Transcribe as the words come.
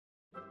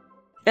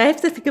I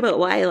have to think about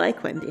why I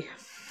like Wendy.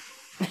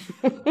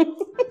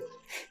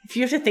 If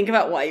you have to think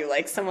about why you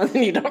like someone,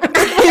 then you don't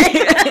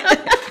really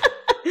like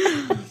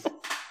them.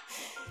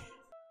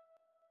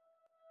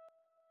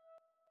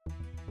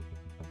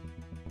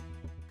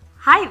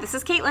 Hi, this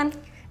is Caitlin.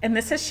 And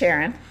this is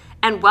Sharon.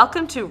 And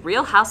welcome to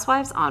Real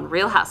Housewives on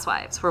Real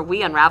Housewives, where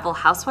we unravel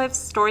housewives'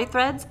 story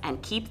threads and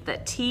keep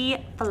the tea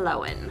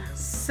flowing.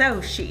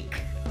 So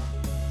chic.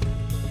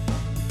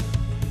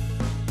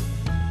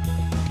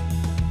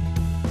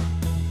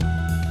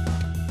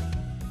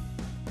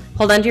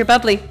 Hold on to your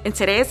bubbly. In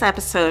today's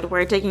episode,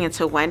 we're digging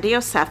into Wendy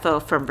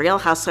Osefo from Real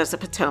Housewives of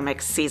Potomac,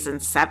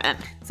 Season 7.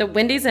 So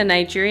Wendy's a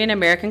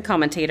Nigerian-American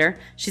commentator.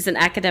 She's an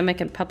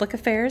academic in public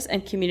affairs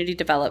and community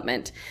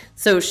development.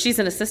 So she's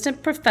an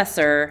assistant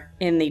professor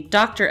in the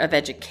Doctor of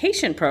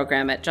Education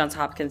program at Johns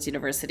Hopkins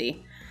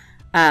University.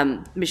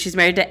 She's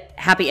married to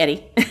Happy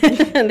Eddie.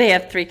 And they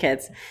have 3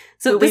 kids.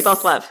 So we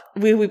both love.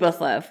 We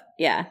both love.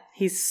 Yeah.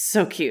 He's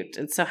so cute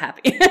and so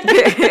happy.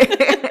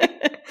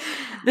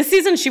 This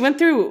season, she went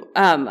through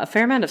a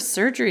fair amount of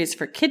surgeries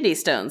for kidney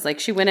stones. Like,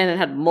 she went in and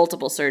had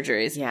multiple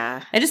surgeries.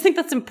 Yeah. I just think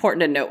that's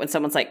important to note when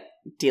someone's, like,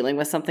 dealing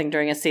with something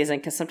during a season,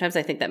 because sometimes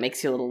I think that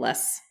makes you a little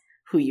less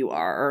who you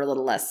are, or a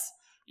little less...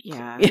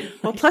 Yeah. You know,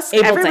 well, plus,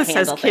 able everyone to says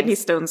handle kidney things.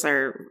 stones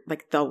are,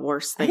 like, the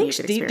worst thing you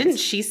could experience. Didn't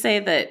she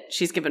say that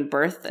she's given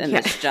birth and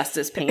it's just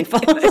as painful?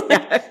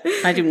 Yeah.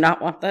 I do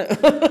not want those.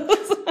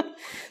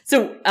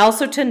 So,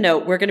 also to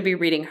note, we're going to be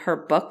reading her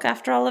book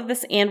after all of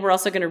this, and we're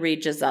also going to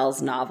read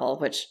Giselle's novel,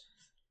 which...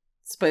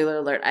 Spoiler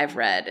alert, I've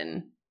read,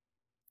 and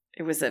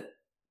it was a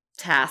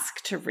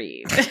task to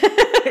read.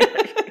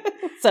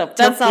 So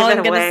that's all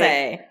I'm going to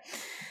say.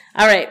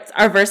 All right,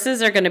 our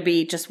verses are going to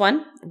be just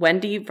one,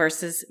 Wendy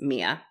versus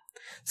Mia.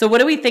 So what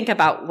do we think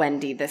about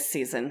Wendy this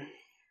season?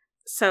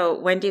 So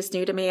Wendy's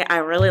new to me. I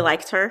really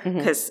liked her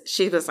because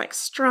she was like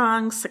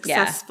strong,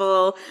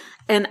 successful. Yeah.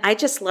 And I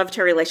just loved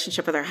her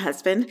relationship with her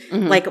husband.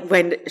 Mm-hmm. Like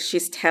when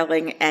she's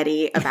telling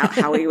Eddie about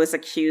how he was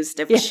accused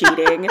of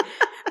cheating,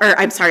 or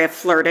I'm sorry, of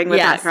flirting with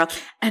that girl.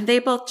 And they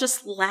both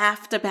just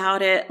laughed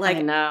about it. Like,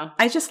 I know.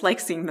 I just like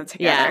seeing them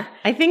together. Yeah.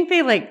 I think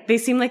they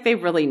seem like they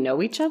really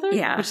know each other.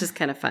 Yeah. Which is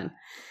kind of fun.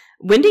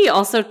 Wendy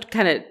also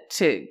kind of,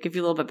 to give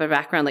you a little bit of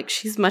background, like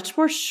she's much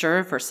more sure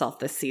of herself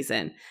this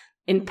season.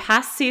 In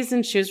past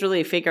seasons, she was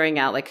really figuring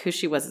out like who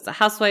she was as a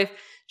housewife.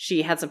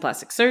 She had some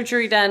plastic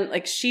surgery done.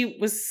 Like she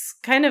was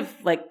kind of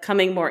like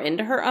coming more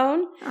into her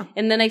own. Oh.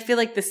 And then I feel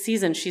like this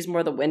season, she's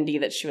more the Wendy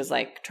that she was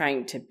like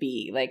trying to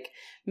be. Like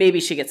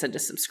maybe she gets into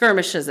some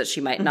skirmishes that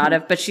she might not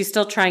have, but she's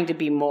still trying to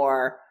be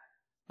more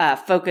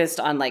focused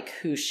on like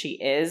who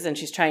she is. And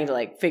she's trying to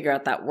like figure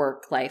out that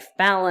work-life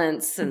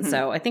balance. And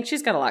so I think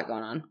she's got a lot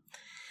going on.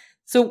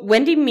 So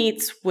Wendy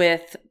meets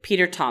with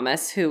Peter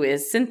Thomas, who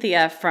is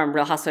Cynthia from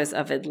Real Housewives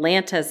of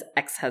Atlanta's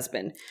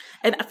ex-husband.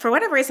 And for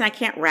whatever reason, I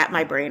can't wrap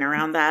my brain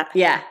around that.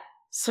 Yeah.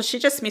 So she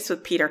just meets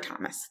with Peter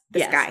Thomas,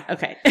 this guy.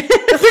 Okay. Like,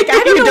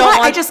 I don't know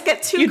why. I just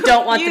get too confused. You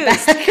don't want the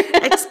back.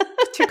 It's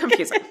too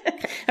confusing.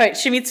 Okay. All right.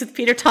 She meets with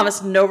Peter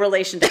Thomas, no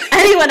relation to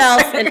anyone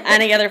else in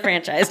any other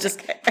franchise.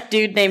 Just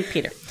dude named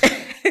Peter.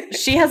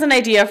 She has an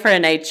idea for a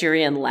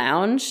Nigerian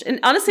lounge. And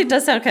honestly, it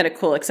does sound kind of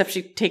cool, except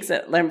she takes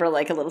it, remember,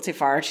 like a little too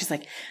far. She's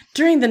like,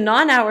 during the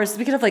non-hours,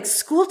 we could have like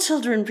school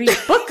children read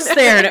books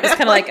there. And it was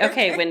kind of like,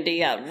 okay,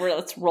 Wendy,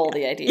 let's roll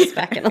the ideas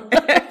back in a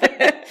little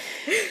bit.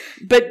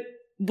 But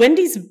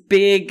Wendy's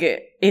big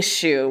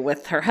issue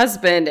with her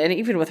husband and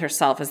even with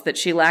herself is that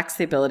she lacks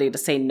the ability to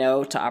say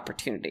no to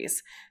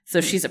opportunities. So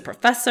she's a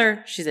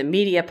professor. She's a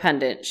media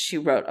pundit. She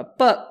wrote a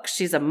book.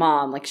 She's a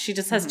mom. Like she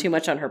just has too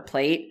much on her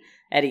plate.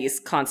 Eddie's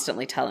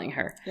constantly telling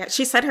her. Yeah,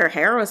 she said her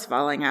hair was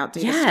falling out.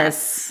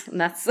 Yes.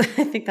 And I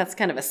think that's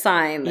kind of a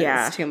sign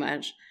that it's too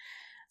much.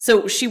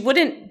 So she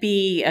wouldn't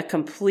be a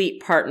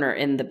complete partner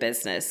in the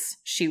business.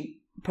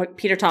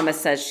 Peter Thomas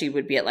says she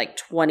would be at like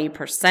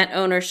 20%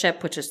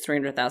 ownership, which is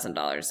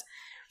 $300,000.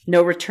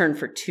 No return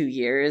for 2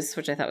 years,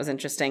 which I thought was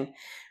interesting.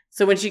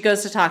 So when she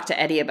goes to talk to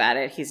Eddie about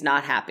it, he's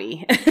not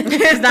happy.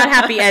 He's not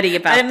happy Eddie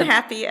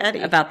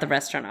about the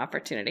restaurant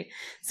opportunity.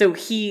 So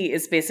he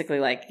is basically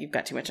like, you've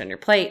got too much on your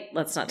plate.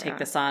 Let's not take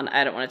this on.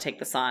 I don't want to take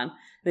this on. And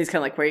he's kind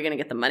of like, where are you going to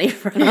get the money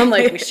from? I'm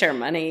like, we share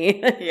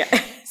money. Yeah.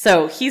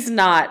 So he's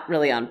not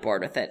really on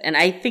board with it. And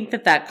I think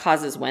that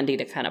causes Wendy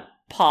to kind of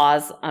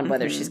pause on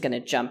whether she's going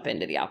to jump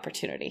into the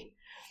opportunity.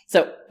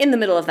 So in the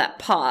middle of that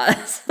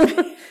pause,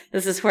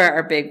 this is where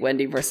our big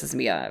Wendy versus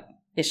Mia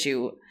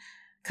issue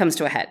comes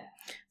to a head.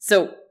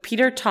 So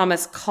Peter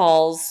Thomas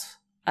calls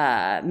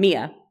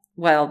Mia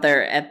while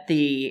they're at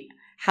the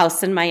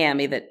house in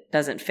Miami that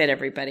doesn't fit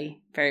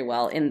everybody very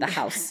well in the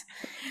house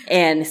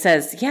and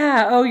says,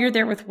 yeah, oh, you're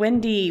there with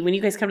Wendy. When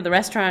you guys come to the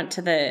restaurant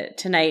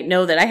tonight,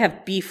 know that I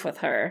have beef with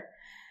her.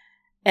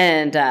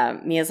 And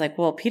Mia's like,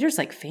 well, Peter's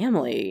like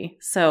family.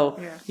 So,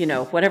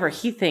 whatever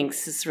he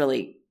thinks is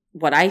really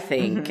what I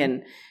think.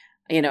 And,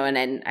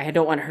 and I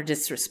don't want her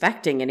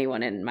disrespecting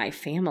anyone in my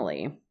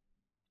family.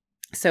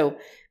 So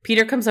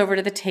Peter comes over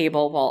to the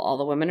table while all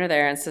the women are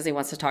there and says he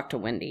wants to talk to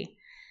Wendy.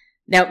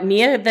 Now,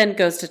 Mia then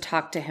goes to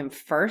talk to him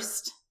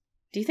first.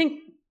 Do you think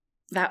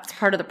that's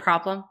part of the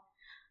problem?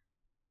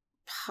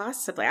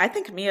 Possibly. I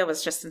think Mia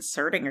was just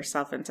inserting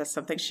herself into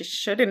something she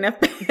shouldn't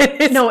have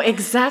been. No,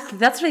 exactly.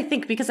 That's what I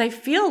think, because I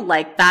feel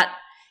like that,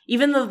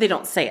 even though they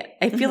don't say it,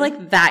 I feel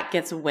like that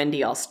gets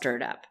Wendy all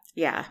stirred up.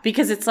 Yeah.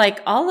 Because it's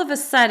like all of a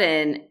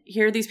sudden,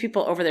 here are these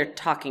people over there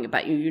talking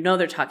about you. You know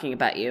they're talking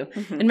about you.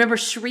 And remember,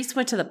 Charisse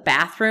went to the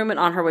bathroom and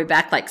on her way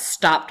back, like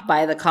stopped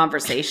by the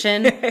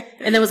conversation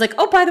and then was like,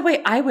 oh, by the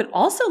way, I would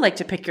also like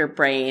to pick your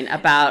brain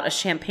about a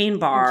champagne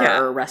bar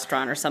or a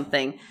restaurant or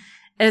something.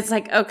 And it's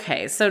like,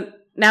 okay, so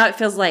now it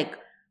feels like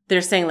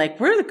they're saying like,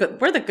 we're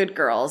the good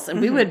girls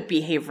and we would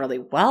behave really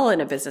well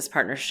in a business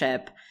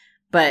partnership.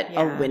 But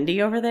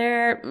Wendy over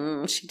there,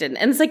 she didn't.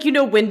 And it's like,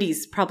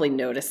 Wendy's probably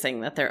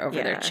noticing that they're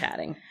over there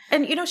chatting.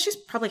 And, she's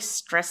probably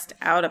stressed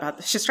out about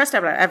this. She's stressed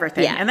out about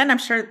everything. Yeah. And then I'm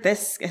sure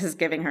this is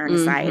giving her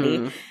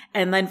anxiety.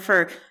 And then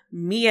for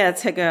Mia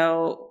to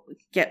go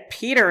get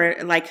Peter,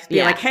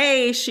 be like,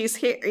 hey, she's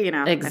here,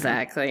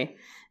 Exactly.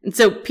 And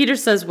so Peter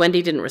says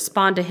Wendy didn't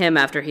respond to him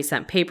after he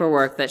sent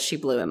paperwork, that she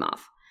blew him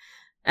off.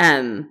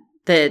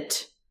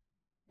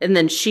 And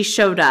then she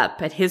showed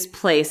up at his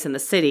place in the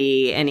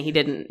city and he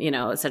didn't,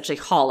 essentially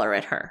holler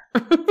at her.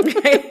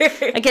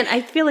 Again,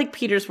 I feel like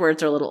Peter's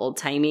words are a little old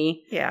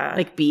timey. Yeah.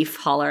 Like beef,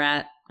 holler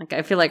at. Like,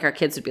 I feel like our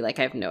kids would be like,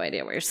 I have no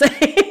idea what you're saying.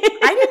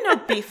 I didn't know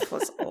beef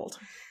was old.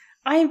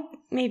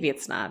 Maybe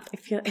it's not.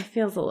 It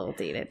feels a little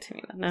dated to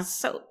me. No?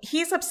 So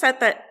he's upset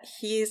that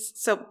she's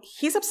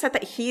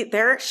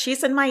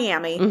in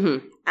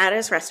Miami at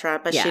his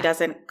restaurant, but she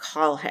doesn't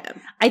call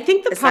him. I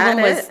think the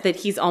problem was that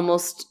he's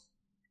almost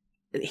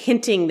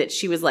hinting that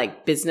she was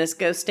like business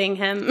ghosting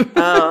him.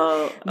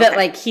 Oh, okay. That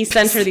like he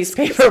sent her these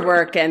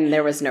paperwork and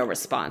there was no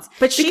response.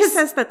 But she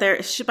says that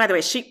by the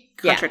way, she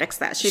contradicts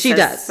that. She says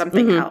does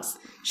something else.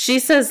 She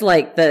says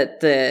like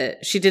that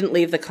she didn't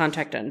leave the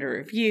contract under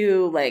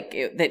review,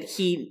 that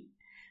he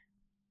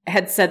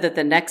had said that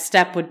the next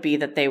step would be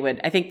that they would,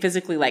 I think,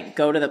 physically like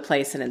go to the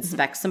place and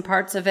inspect some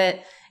parts of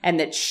it, and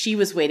that she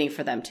was waiting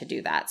for them to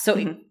do that. So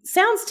it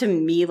sounds to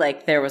me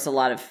like there was a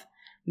lot of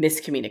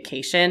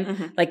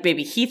miscommunication. Like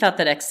maybe he thought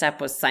the next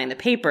step was sign the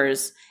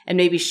papers, and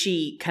maybe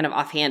she kind of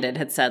offhanded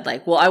had said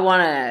like, well, I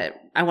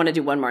want to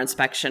do one more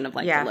inspection of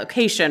like the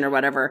location or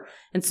whatever.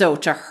 And so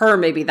to her,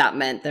 maybe that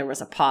meant there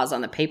was a pause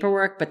on the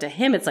paperwork, but to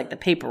him, it's like the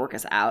paperwork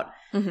is out.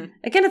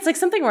 Again, it's like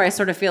something where I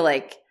sort of feel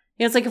like,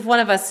 it's like if one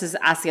of us has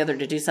asked the other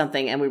to do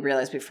something and we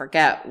realize we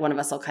forget, one of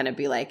us will kind of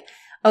be like,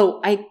 oh,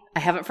 I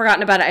haven't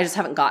forgotten about it. I just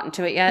haven't gotten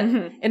to it yet.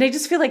 And I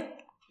just feel like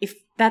if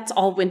that's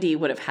all Wendy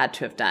would have had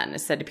to have done,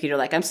 is said to Peter,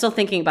 like, I'm still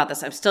thinking about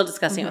this. I'm still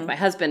discussing it with my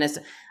husband.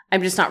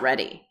 I'm just not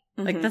ready.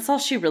 Like, that's all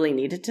she really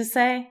needed to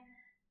say.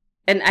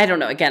 And I don't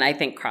know. Again, I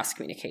think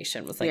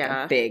cross-communication was like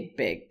a big,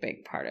 big,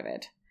 big part of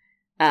it.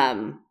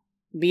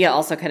 Mia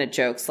also kind of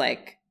jokes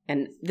like,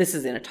 and this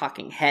is in a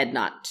talking head,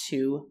 not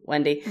to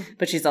Wendy,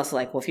 but she's also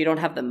like, well, if you don't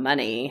have the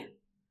money,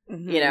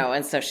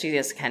 and so she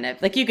just kind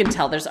of, like, you can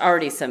tell there's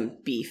already some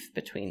beef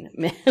between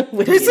Wendy and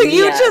Mia. So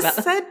you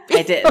just said beef.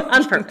 I did,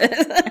 on purpose.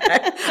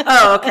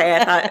 Oh, okay.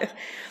 I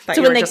thought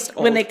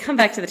so when they come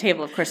back to the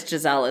table, of course,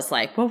 Giselle is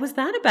like, what was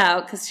that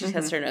about? Because she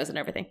has her nose and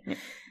everything.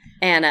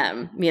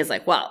 And Mia's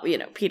like, well,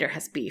 Peter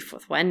has beef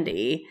with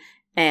Wendy.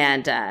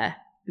 And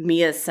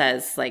Mia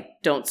says, like,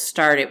 don't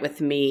start it with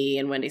me.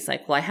 And Wendy's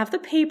like, well, I have the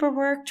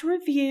paperwork to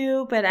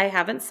review, but I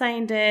haven't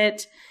signed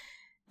it.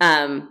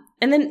 And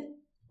then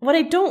what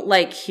I don't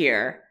like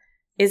here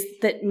is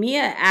that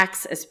Mia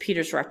acts as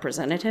Peter's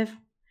representative.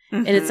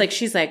 And it's like,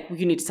 she's like, well,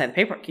 you need to sign the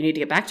paperwork. You need to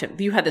get back to him.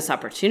 You had this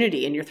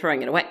opportunity and you're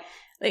throwing it away.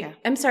 Like,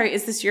 I'm sorry,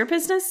 is this your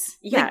business?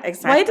 Yeah, like,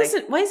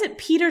 exactly. Why is it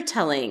Peter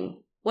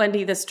telling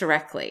Wendy this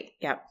directly?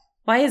 Yep.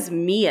 Why is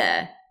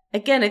Mia?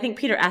 Again, I think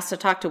Peter asked to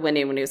talk to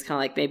Wendy when he was kind of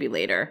like, maybe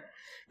later.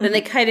 Then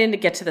they kite in to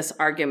get to this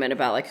argument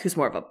about like, who's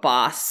more of a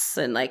boss.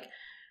 And like,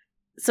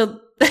 so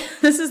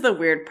this is the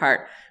weird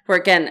part where,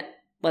 again,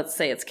 let's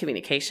say it's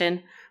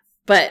communication.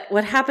 But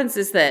what happens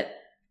is that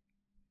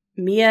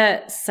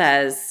Mia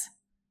says,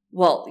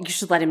 well, you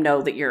should let him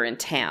know that you're in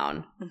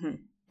town.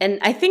 And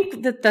I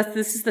think that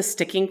this is the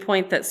sticking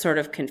point that's sort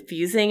of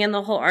confusing in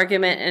the whole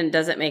argument and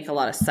doesn't make a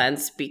lot of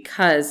sense,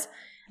 because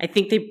I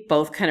think they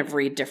both kind of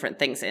read different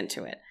things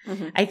into it.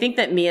 I think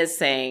that Mia's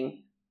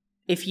saying,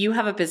 if you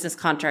have a business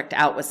contract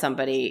out with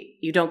somebody,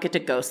 you don't get to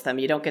ghost them.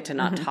 You don't get to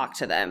not talk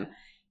to them.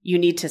 You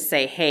need to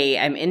say, hey,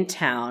 I'm in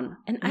town.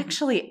 And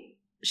actually,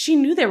 she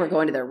knew they were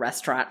going to their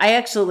restaurant.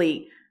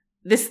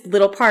 This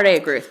little part, I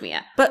agree with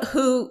Mia. But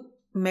who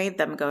made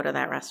them go to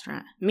that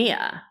restaurant?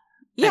 Mia.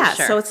 Yeah,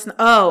 sure. so it's,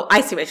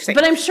 I see what you're saying.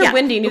 But I'm sure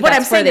Wendy knew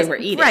that's where they were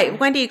eating. Right,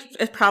 Wendy,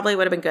 it probably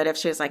would have been good if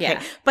she was like, hey.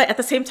 But at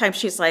the same time,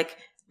 she's like,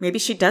 maybe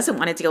she doesn't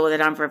want to deal with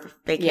it on her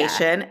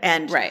vacation.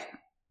 And right.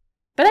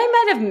 But I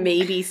might have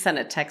maybe sent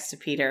a text to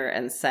Peter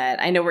and said,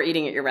 I know we're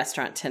eating at your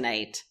restaurant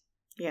tonight.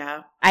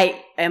 Yeah.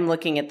 I am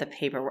looking at the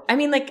paperwork. I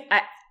mean, like,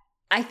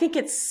 I think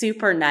it's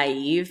super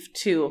naive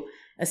to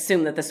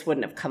assume that this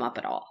wouldn't have come up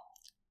at all.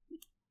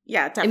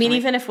 Yeah, definitely. I mean,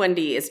 even if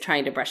Wendy is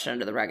trying to brush it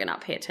under the rug and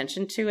not pay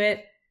attention to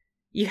it,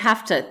 you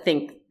have to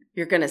think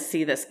you're going to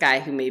see this guy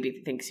who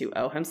maybe thinks you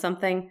owe him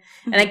something.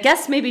 Mm-hmm. And I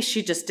guess maybe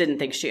she just didn't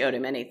think she owed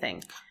him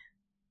anything.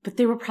 But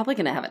they were probably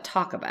going to have a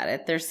talk about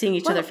it. They're seeing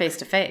each other face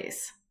to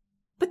face.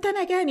 But then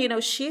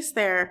again, she's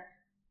there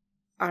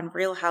on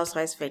Real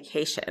Housewives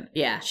vacation.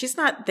 Yeah. She's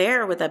not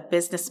there with a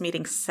business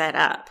meeting set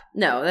up.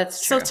 No,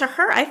 that's true. So to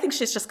her, I think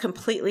she's just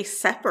completely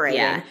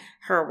separating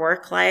her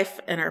work life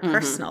and her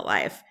personal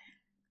life.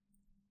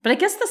 But I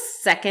guess the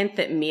second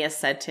that Mia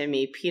said to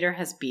me, Peter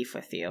has beef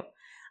with you,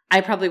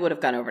 I probably would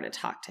have gone over to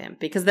talk to him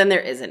because then there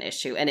is an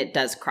issue and it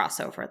does cross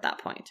over at that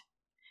point.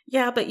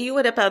 Yeah, but you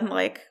would have been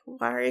like,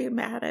 why are you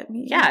mad at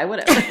me? Yeah, I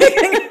would have.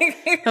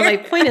 But my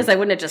point is I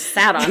wouldn't have just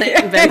sat on it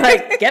and been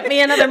like, get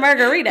me another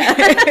margarita.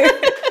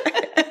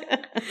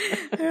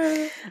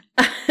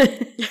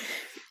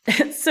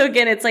 So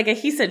again, it's like a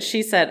he said,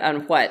 she said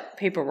on what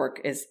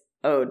paperwork is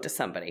owed to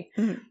somebody.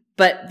 Mm-hmm.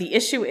 But the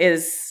issue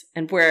is,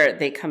 and where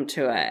they come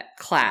to a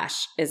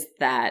clash, is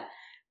that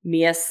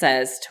Mia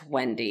says to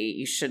Wendy,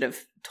 you should have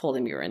told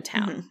him you were in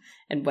town. Mm-hmm.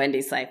 And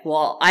Wendy's like,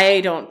 well,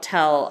 I don't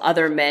tell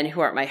other men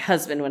who aren't my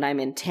husband when I'm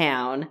in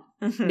town.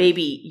 Mm-hmm.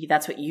 Maybe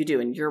that's what you do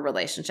in your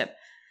relationship.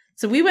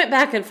 So we went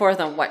back and forth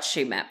on what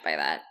she meant by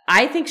that.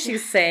 I think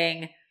she's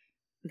saying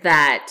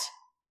that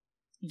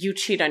you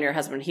cheat on your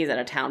husband when he's out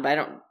of town, but I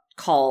don't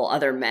call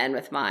other men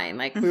with mine.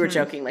 Like we were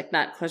joking, like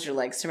not close your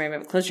legs to married men,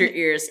 but close your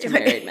ears to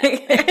married men.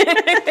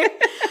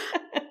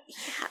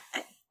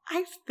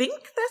 I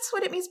think that's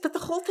what it means. But the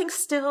whole thing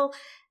still,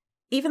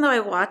 even though I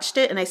watched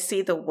it and I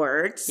see the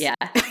words. Yeah.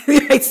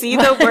 I see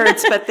the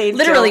words, but they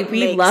literally, don't we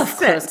make love sense.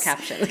 closed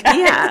captions.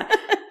 Yeah.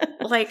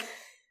 Like.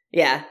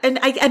 Yeah. And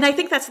I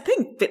think that's the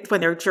thing. When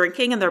they're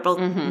drinking and they're both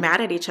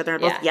mad at each other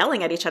and both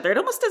yelling at each other, it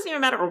almost doesn't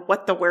even matter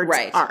what the words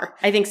are.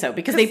 I think so.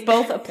 Because they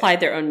both applied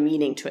their own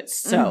meaning to it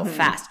so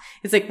fast.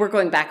 It's like we're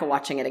going back and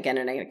watching it again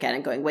and again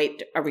and going,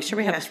 wait, are we sure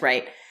we have this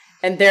right?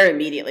 And they're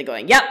immediately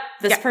going, yep,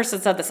 this person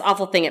said this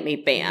awful thing at me.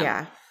 Bam.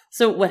 Yeah.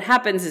 So what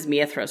happens is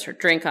Mia throws her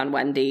drink on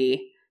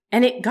Wendy.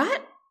 And it got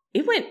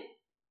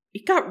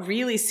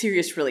really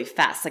serious really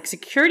fast. Like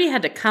security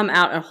had to come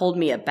out and hold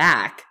Mia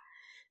back.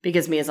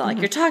 Because Mia's all like,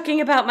 you're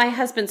talking about my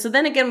husband. So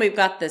then again, we've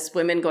got this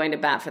women going to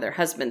bat for their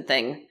husband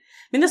thing. I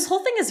mean, this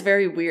whole thing is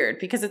very weird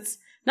because it's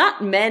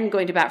not men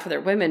going to bat for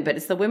their women, but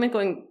it's the women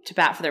going to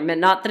bat for their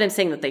men. Not that I'm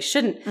saying that they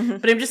shouldn't,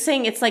 but I'm just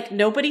saying it's like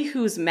nobody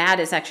who's mad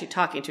is actually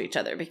talking to each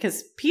other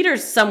because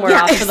Peter's somewhere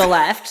off to the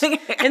left.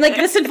 And like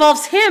this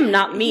involves him,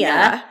 not Mia.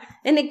 Yeah.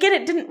 And again,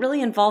 it didn't really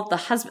involve the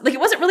husband. Like, it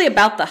wasn't really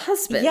about the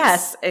husband.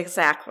 Yes,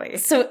 exactly.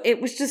 So it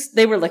was just,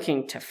 they were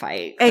looking to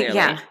fight,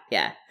 clearly.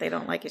 Yeah. They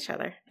don't like each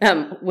other.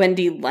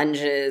 Wendy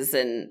lunges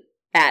and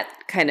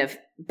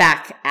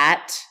back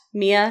at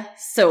Mia.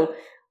 So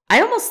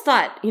I almost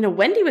thought,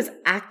 Wendy was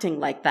acting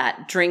like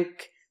that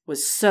drink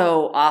was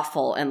so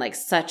awful and like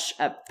such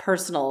a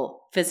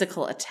personal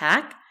physical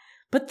attack.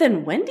 But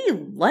then Wendy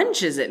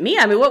lunges at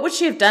Mia. I mean, what would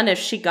she have done if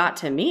she got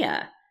to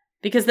Mia?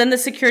 Because then the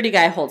security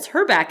guy holds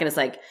her back and is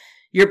like,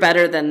 you're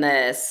better than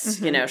this.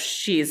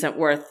 This isn't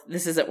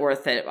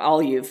worth it.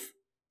 All you've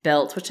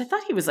built, which I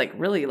thought he was like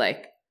really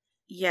like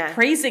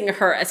praising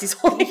her as he's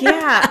holding her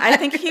back. I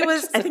think he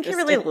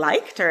really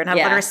liked her and had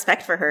a lot of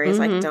respect for her. He's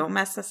like, don't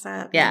mess this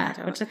up.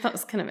 Yeah. Which I thought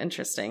was kind of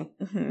interesting.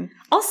 Mm-hmm.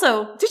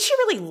 Also, did she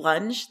really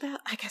lunge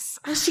that? I guess.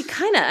 Well, she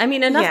kind of,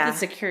 enough that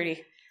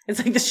security, it's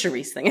like the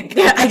Charisse thing.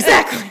 Yeah,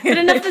 exactly. But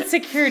enough that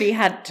security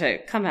had to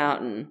come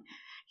out and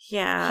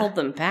hold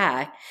them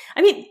back.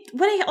 I mean,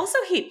 what I also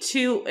hate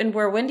too, and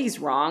where Wendy's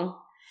wrong,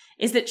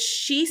 is that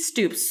she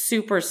stoops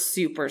super,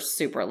 super,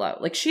 super low.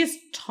 Like, she is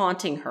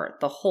taunting her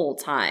the whole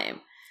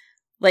time.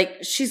 Like,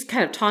 she's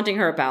kind of taunting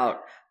her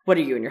about, what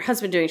are you and your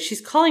husband doing? She's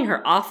calling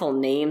her awful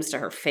names to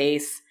her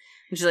face.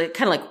 And she's like,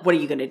 kind of like, what are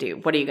you going to do?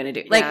 What are you going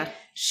to do? Like,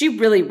 she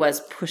really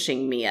was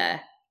pushing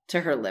Mia to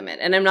her limit.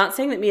 And I'm not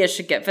saying that Mia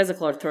should get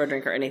physical or throw a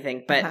drink or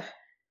anything, but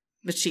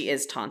she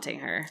is taunting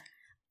her.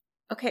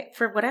 Okay,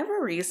 for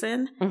whatever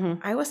reason,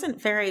 I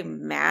wasn't very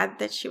mad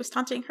that she was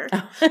taunting her.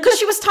 Because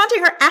she was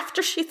taunting her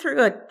after she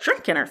threw a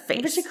drink in her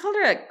face. But she called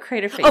her a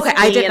crater face. Okay,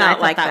 I did not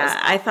like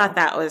that. I thought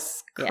that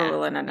was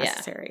cruel and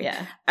unnecessary.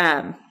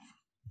 Yeah.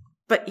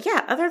 But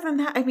yeah, other than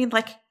that, I mean,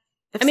 like...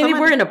 they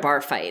were in a bar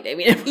fight. I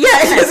mean...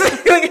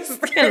 it's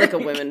kind of like a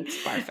women's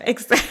bar fight.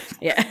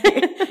 Exactly. Yeah.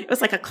 It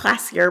was like a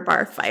classier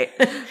bar fight.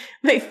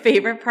 My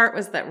favorite part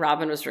was that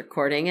Robin was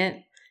recording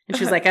it. And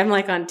she was like, I'm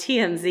like on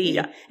TMZ.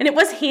 Yeah. And it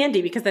was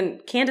handy because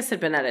then Candace had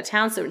been out of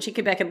town. So when she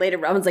came back and later,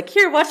 Robin's like,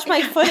 here, watch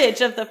my footage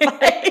of the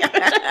fight. Which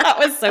I thought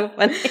was so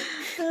funny.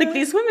 Like,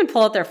 these women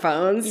pull out their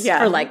phones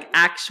for like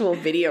actual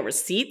video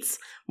receipts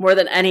more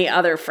than any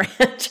other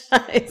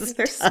franchise.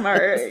 They're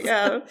smart.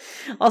 Yeah.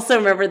 Also,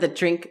 remember the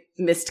drink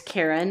missed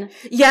Karen?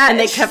 Yeah. And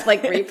they kept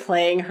like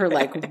replaying her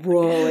like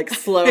roll, like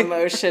slow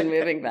motion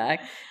moving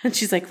back. And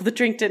she's like, well, the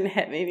drink didn't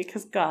hit me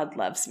because God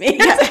loves me.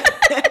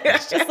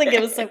 It's just like,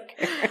 it was so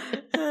Karen.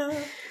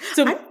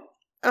 Sorry.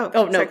 Go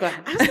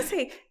ahead. I was going to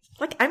say,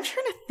 like, I'm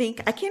trying to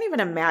think. I can't even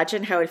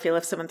imagine how I'd feel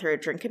if someone threw a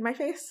drink in my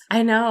face.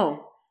 I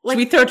know. Like, should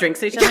we throw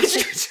drinks at each other?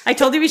 I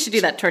told you we should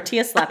do that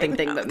tortilla slapping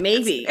thing, but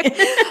maybe.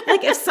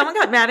 Like, if someone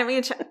got mad at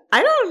me,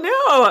 I don't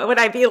know. Would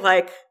I be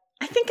like...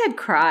 I think I'd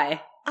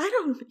cry. I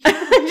don't...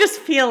 I just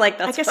feel like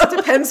that's... I guess it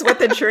depends what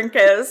the drink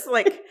is.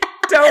 Like,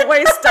 don't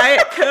waste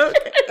Diet Coke.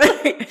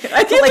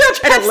 I feel like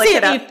trying to lick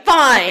it up.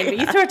 Fine, but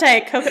you throw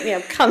Diet Coke at me,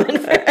 I'm coming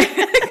for it.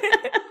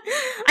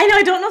 I know,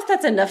 I don't know if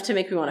that's enough to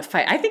make me want to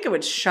fight. I think it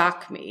would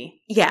shock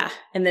me. Yeah.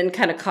 And then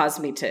kind of cause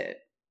me to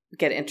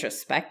get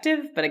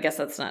introspective, but I guess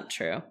that's not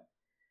true. I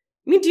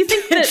mean, do you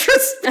think that...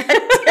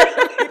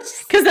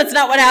 Because that's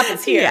not what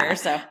happens here. Yeah.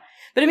 So,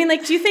 but I mean,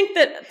 like, do you think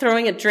that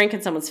throwing a drink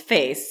in someone's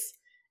face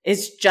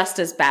is just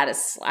as bad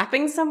as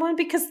slapping someone?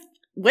 Because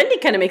Wendy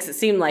kind of makes it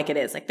seem like it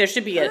is. Like, there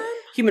should be a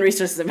human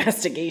resources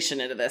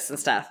investigation into this and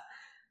stuff.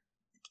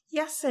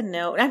 Yes and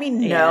no. I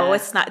mean, no,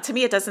 it's not. To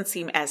me, it doesn't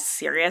seem as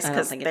serious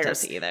because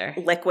there's either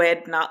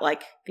liquid, not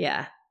like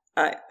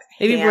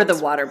maybe we're the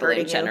water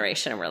balloon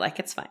generation and we're like,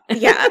 it's fine.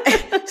 Yeah.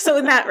 So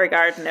in that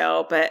regard,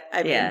 no. But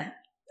I mean,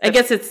 I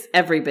guess it's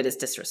every bit as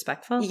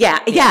disrespectful. Yeah.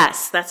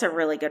 Yes, that's a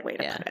really good way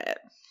to put it.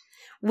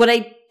 What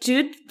I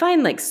do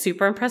find like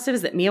super impressive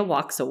is that Mia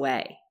walks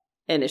away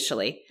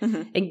initially.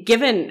 Mm-hmm. And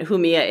given who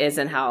Mia is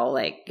and how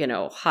like, you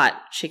know,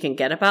 hot she can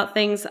get about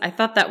things, I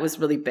thought that was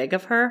really big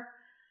of her.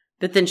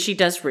 But then she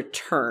does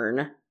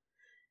return.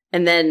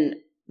 And then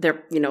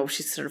they're, you know,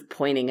 she's sort of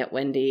pointing at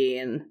Wendy.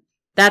 And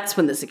that's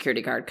when the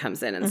security guard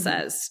comes in and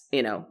says,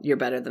 you know, you're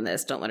better than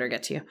this. Don't let her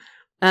get to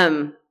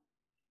you.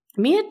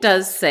 Mia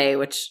does say,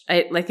 which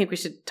I think we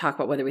should talk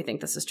about whether we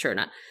think this is true or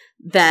not,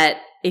 that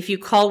if you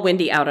call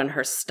Wendy out on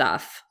her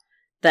stuff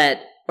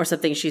that or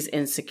something she's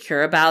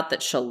insecure about,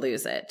 that she'll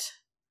lose it.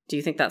 Do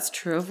you think that's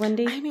true of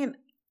Wendy? I mean,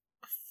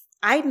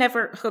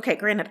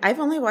 granted, I've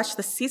only watched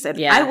this season.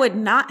 Yeah. I would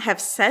not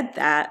have said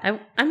that.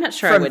 I'm not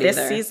sure from I would this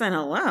either. Season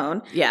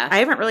alone. Yeah. I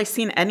haven't really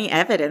seen any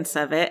evidence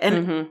of it.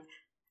 And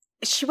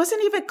she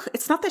wasn't even,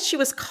 it's not that she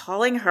was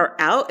calling her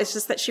out. It's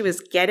just that she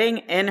was getting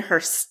in her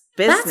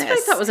business. That's what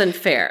I thought was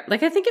unfair.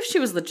 Like, I think if she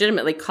was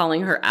legitimately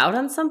calling her out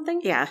on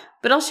something. Yeah.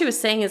 But all she was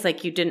saying is,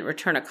 like, you didn't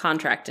return a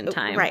contract in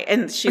time. Right.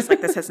 And she's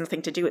like, this has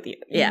nothing to do with you.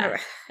 Yeah.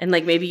 And,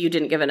 like, maybe you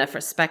didn't give enough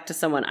respect to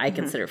someone I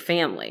consider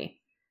family.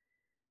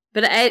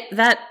 But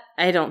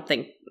I don't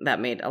think that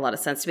made a lot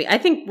of sense to me. I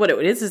think what it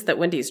is that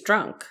Wendy's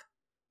drunk.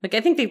 Like, I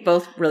think they've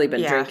both really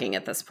been drinking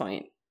at this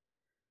point.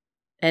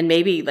 And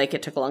maybe, like,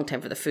 it took a long time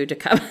for the food to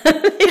come.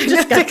 They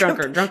just got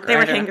drunker and drunker. They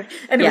were hungry.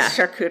 And it was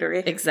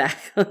charcuterie.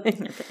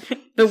 Exactly.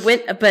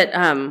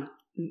 But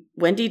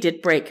Wendy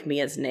did break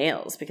Mia's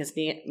nails because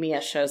Mia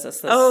shows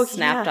us those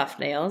snapped off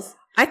nails.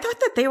 I thought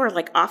that they were,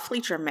 like,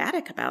 awfully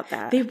dramatic about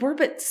that. They were,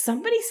 but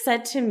somebody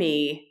said to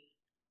me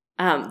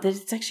that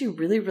it's actually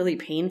really, really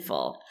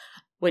painful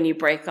when you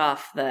break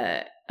off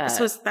the...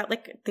 so is that,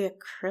 like, the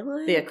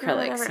acrylic? The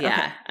acrylics,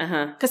 yeah.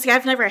 Okay. Because,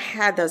 I've never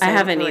had those. I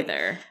haven't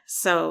either.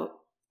 So...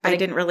 I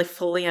didn't really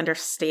fully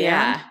understand.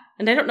 Yeah.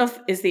 And I don't know if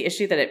is the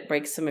issue that it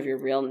breaks some of your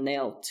real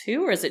nail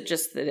too, or is it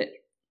just that it...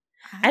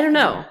 I don't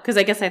know. Because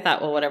I guess I thought,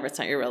 well, whatever, it's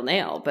not your real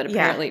nail. But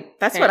apparently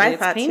that's what I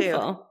thought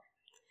too.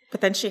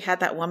 But then she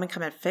had that woman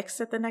come and fix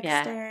it the next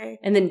day.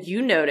 And then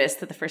you noticed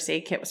that the first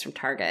aid kit was from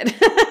Target.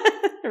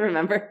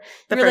 Remember?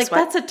 You were like,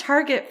 that's a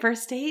Target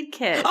first aid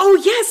kit. Oh,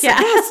 yes,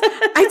 yes.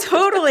 I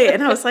totally.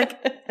 And I was like,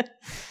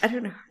 I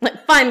don't know.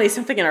 Like, finally,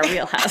 something in our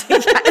wheelhouse.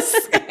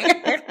 Yes.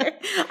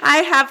 I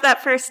have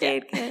that first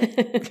aid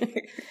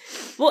kit.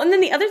 Well, and then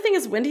the other thing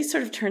is Wendy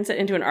sort of turns it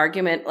into an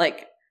argument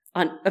like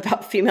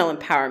about female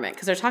empowerment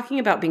because they're talking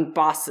about being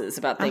bosses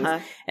about things.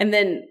 And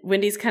then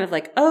Wendy's kind of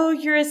like, oh,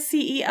 you're a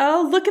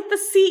CEO? Look at the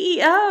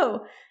CEO.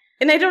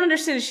 And I don't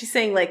understand. Is she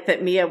saying like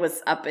that Mia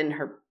was up in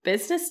her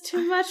business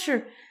too much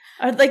or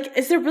like,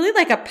 is there really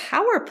like a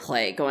power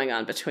play going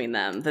on between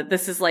them that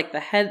this is like the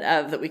head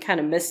of that we kind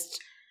of missed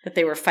that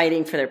they were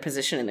fighting for their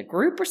position in the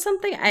group or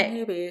something?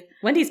 Maybe.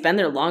 Wendy's been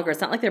there longer.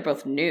 It's not like they're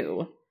both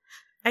new.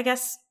 I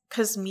guess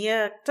because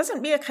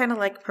doesn't Mia kind of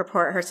like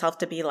purport herself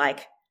to be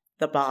like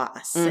the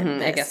boss?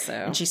 I guess so.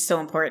 And she's so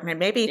important. And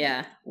maybe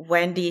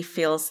Wendy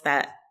feels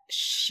that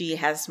she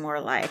has more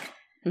like,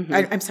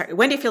 I'm sorry,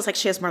 Wendy feels like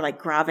she has more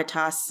like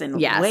gravitas and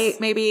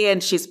weight maybe.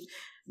 And she's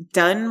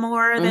done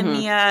more than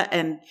Mia.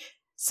 And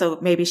so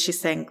maybe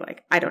she's saying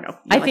like, I don't know.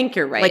 I think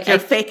you're right. Like you're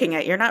faking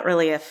it. You're not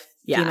really a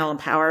female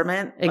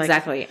empowerment.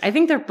 Exactly. Like, I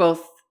think they're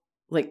both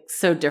like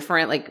so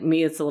different. Like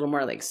Mia's a little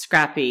more like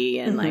scrappy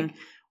and like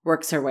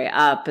works her way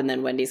up. And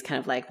then Wendy's kind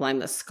of like, well, I'm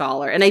the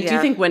scholar. And I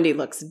do think Wendy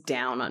looks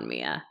down on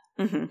Mia.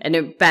 And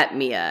I bet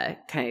Mia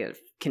kind of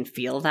can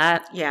feel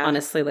that. Yeah.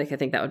 Honestly, like I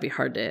think that would be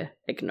hard to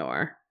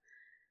ignore.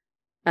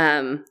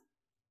 Do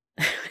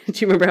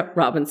you remember how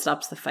Robin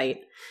stops the fight?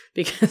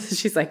 Because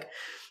she's like,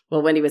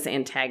 well, Wendy was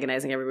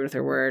antagonizing everyone with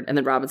her word. And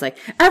then Robin's like,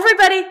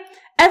 everybody,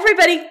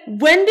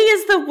 Wendy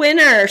is the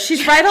winner.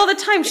 She's right all the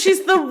time.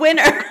 She's the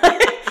winner.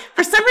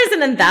 For some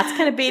reason, and that's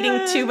kind of baiting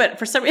too, but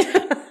for some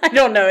reason, I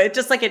don't know. It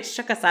just like it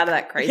shook us out of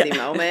that crazy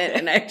moment.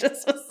 And I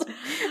just was,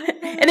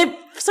 and it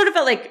sort of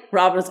felt like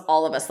Robin was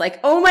all of us like,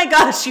 oh my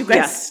gosh, you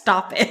guys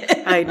stop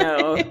it. I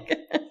know.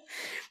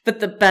 But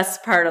the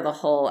best part of the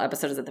whole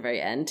episode is at the very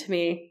end to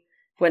me.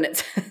 When it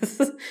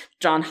says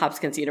Johns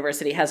Hopkins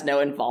University has no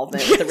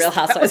involvement with the Real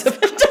Housewives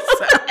of Potomac.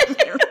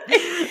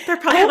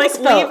 They're probably like,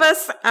 leave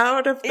us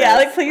out of this. Yeah,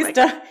 like, please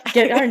don't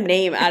get our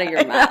name out of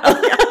your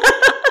mouth.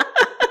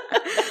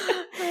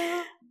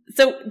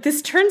 So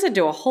this turns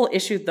into a whole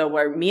issue, though,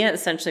 where Mia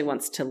essentially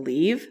wants to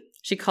leave.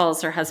 She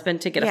calls her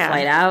husband to get a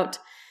flight out.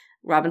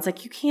 Robin's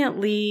like, you can't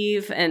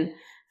leave.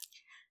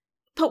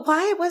 But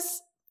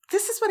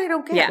this is what I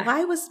don't get. Yeah.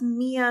 Why was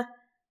Mia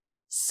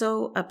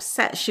so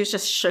upset? She was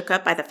just shook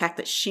up by the fact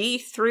that she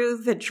threw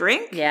the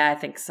drink? Yeah, I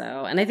think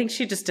so. And I think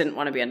she just didn't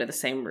want to be under the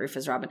same roof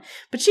as Robin.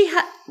 But she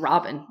had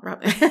Robin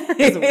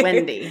is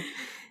Wendy.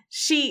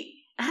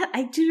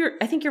 I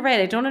think you're right.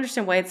 I don't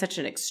understand why it's such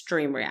an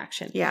extreme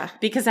reaction. Yeah.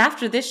 Because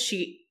after this,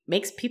 she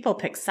makes people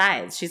pick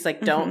sides. She's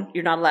like,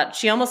 you're not allowed.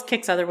 She almost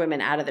kicks other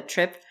women out of the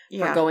trip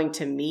for going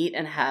to meet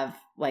and have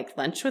like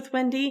lunch with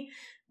Wendy.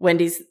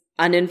 Wendy's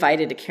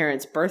uninvited to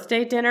Karen's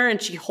birthday dinner,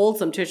 and she holds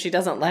them to it. She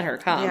doesn't let her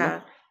come.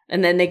 Yeah.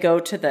 And then they go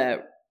to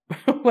the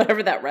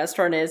whatever that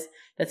restaurant is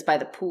that's by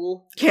the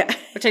pool. Yeah.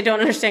 Which I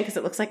don't understand because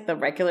it looks like the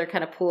regular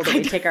kind of pool that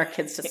we take our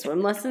kids to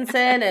swim lessons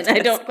in. And I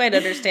don't quite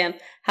understand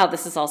how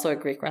this is also a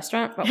Greek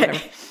restaurant, but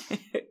whatever.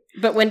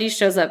 But Wendy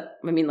shows up,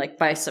 I mean, like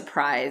by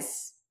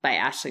surprise, by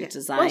Ashley's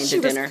design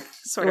to dinner.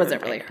 It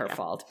wasn't really her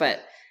fault.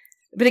 But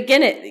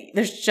again,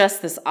 there's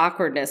just this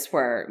awkwardness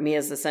where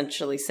Mia's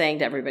essentially saying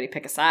to everybody,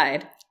 pick a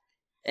side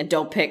and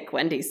don't pick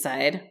Wendy's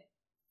side.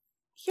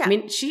 Yeah. I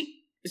mean,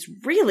 she is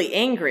really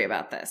angry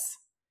about this.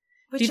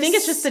 Do you think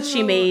it's just that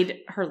she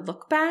made her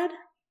look bad?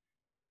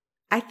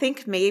 I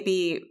think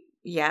maybe,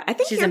 yeah. I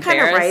think you're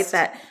kind of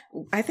right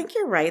I think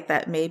you're right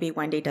that maybe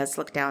Wendy does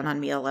look down on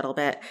Mia a little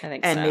bit. I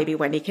think and maybe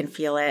Wendy can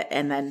feel it.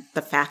 And then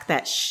the fact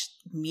that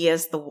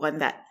Mia's the one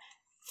that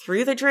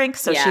threw the drink,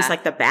 so she's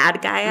like the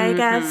bad guy, I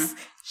guess.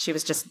 She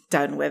was just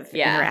done with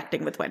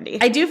interacting with Wendy.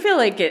 I do feel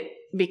like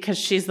because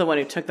she's the one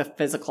who took the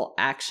physical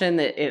action,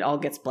 that it all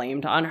gets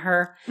blamed on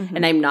her. Mm-hmm.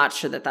 And I'm not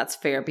sure that that's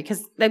fair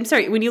because, I'm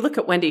sorry, when you look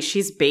at Wendy,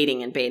 she's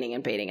baiting and baiting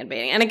and baiting and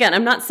baiting. And again,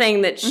 I'm not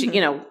saying that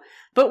she,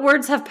 but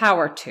words have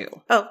power too.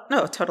 Oh,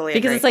 no, totally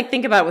Because agree. it's like,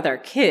 think about it with our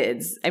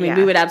kids. I mean,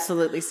 we would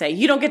absolutely say,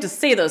 you don't get to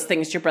say those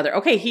things to your brother.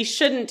 Okay, he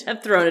shouldn't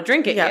have thrown a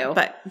drink at you.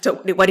 But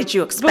what did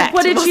you expect? But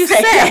what did you say?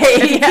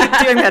 If you keep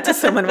doing that to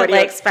someone, what do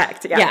you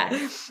expect?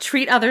 Yeah.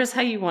 Treat others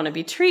how you want to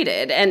be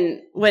treated.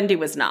 And Wendy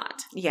was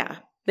not. Yeah.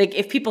 Like,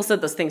 if people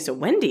said those things to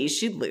Wendy,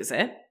 she'd lose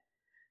it.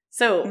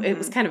 So it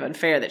was kind of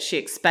unfair that she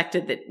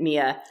expected that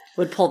Mia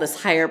would pull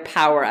this higher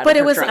power out of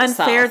her drunk self. But it was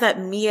unfair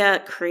that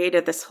Mia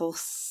created this whole...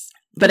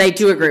 But I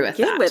do agree with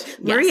that.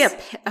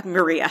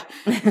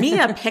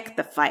 Mia picked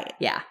the fight.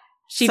 Yeah,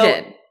 she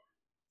did.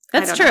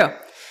 That's true.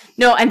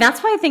 No, and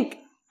that's why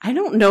I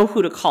don't know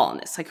who to call on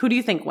this. Like, who do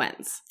you think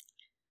wins?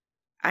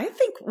 I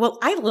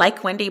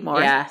like Wendy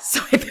more. Yeah. So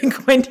I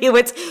think Wendy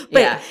wins.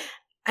 But,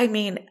 I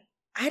mean...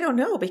 I don't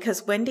know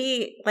because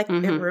Wendy, it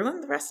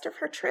ruined the rest of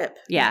her trip.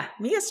 Yeah.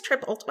 Mia's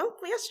trip would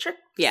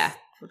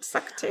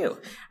suck too.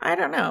 I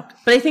don't know.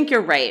 But I think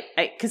you're right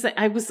because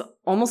I was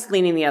almost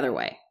leaning the other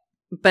way.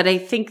 But I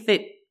think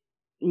that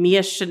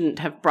Mia shouldn't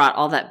have brought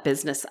all that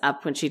business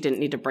up when she didn't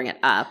need to bring it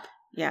up.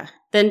 Yeah.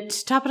 Then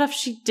to top it off,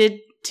 she did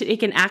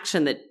take an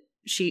action that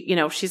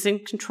she's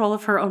in control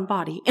of her own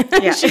body.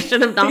 Yeah. She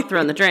should have not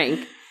thrown the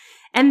drink.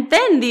 And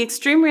then the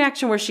extreme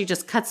reaction where she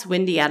just cuts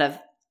Wendy out of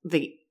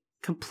the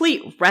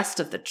complete rest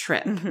of the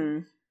trip. Mm-hmm.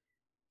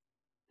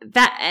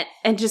 That,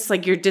 and just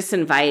like you're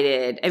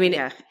disinvited. I mean,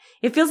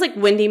 it feels like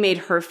Wendy made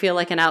her feel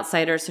like an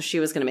outsider, so she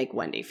was going to make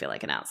Wendy feel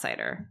like an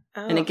outsider.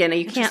 Oh, and again,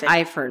 you can't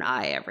eye for an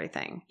eye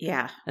everything.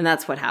 Yeah. And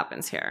that's what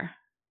happens here.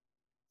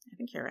 I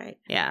think you're right.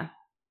 Yeah.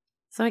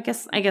 So I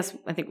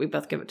think we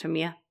both give it to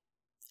Mia.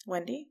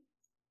 Wendy?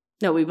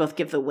 No, we both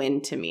give the win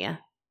to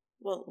Mia.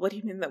 Well, what do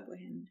you mean the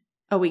win?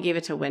 Oh, we gave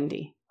it to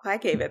Wendy. I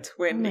gave it to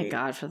Wendy. Oh my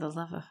God, for the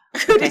love of...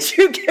 Who did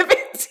you give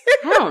it to?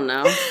 I don't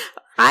know.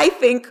 I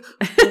think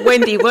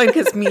Wendy won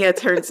because Mia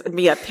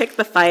picked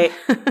the fight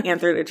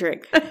and threw the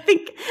drink. I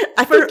think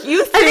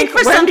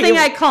for something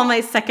I call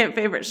my second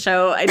favorite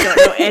show, I don't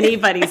know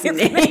anybody's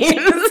names.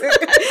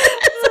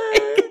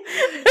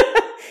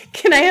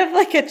 Can I have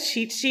like a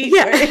cheat sheet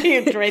where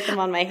you write them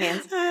on my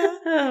hands?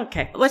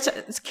 Okay.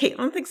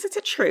 Caitlin thinks it's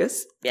a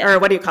truce. Yeah. Or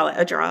what do you call it?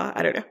 A draw?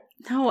 I don't know.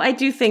 No, I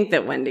do think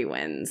that Wendy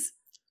wins.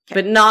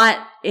 Okay. But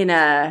not in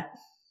a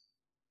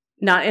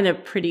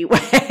pretty way.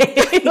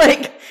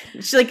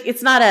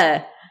 It's not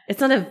a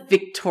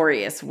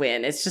victorious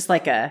win. It's just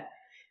like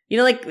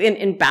like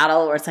in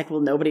battle where it's like,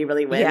 well, nobody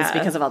really wins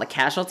because of all the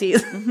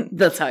casualties.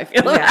 That's how I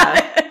feel about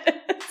it.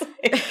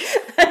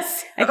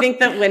 I think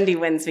that Wendy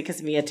wins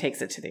because Mia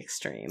takes it to the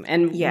extreme.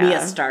 And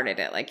Mia started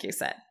it, like you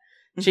said.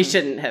 She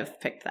shouldn't have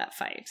picked that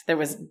fight. There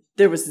was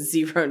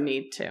zero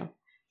need to.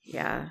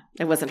 Yeah.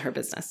 It wasn't her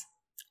business.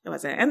 It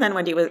wasn't. And then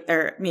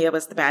Mia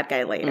was the bad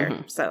guy later.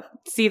 Mm-hmm. So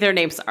see, their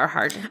names are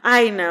hard.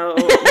 I know.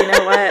 You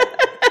know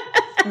what?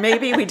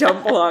 Maybe we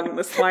don't belong in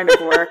this line of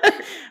work.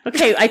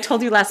 Okay, I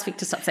told you last week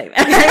to stop saying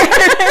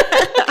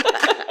that.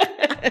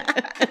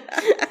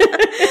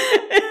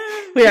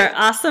 We are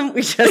awesome.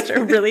 We just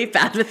are really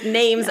bad with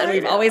names, and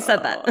we've always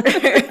said that.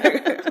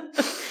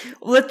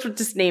 Let's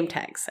just name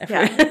tags.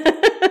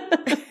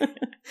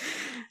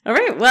 All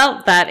right.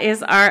 Well, that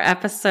is our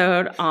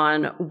episode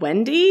on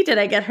Wendy. Did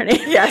I get her name?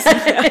 Yes.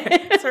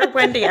 It's our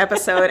Wendy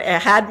episode.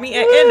 It had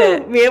Mia in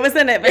it. Mia was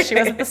in it, but she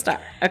wasn't the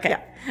star. Okay. Yeah.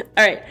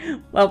 All right.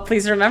 Well,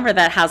 please remember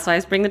that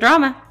housewives bring the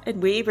drama.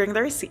 And we bring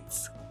the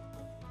receipts.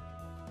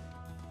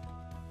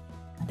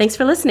 Thanks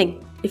for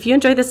listening. If you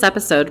enjoyed this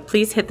episode,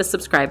 please hit the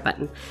subscribe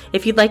button.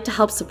 If you'd like to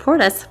help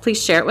support us,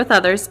 please share it with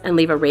others and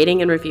leave a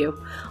rating and review.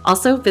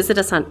 Also, visit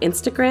us on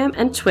Instagram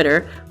and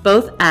Twitter,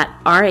 both at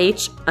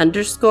RH_on_RH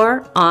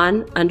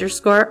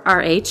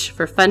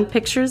for fun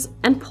pictures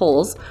and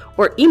polls,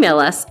 or email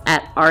us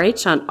at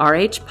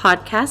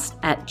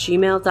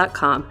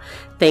rhonrhpodcast@gmail.com.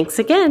 Thanks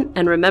again,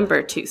 and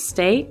remember to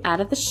stay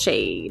out of the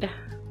shade.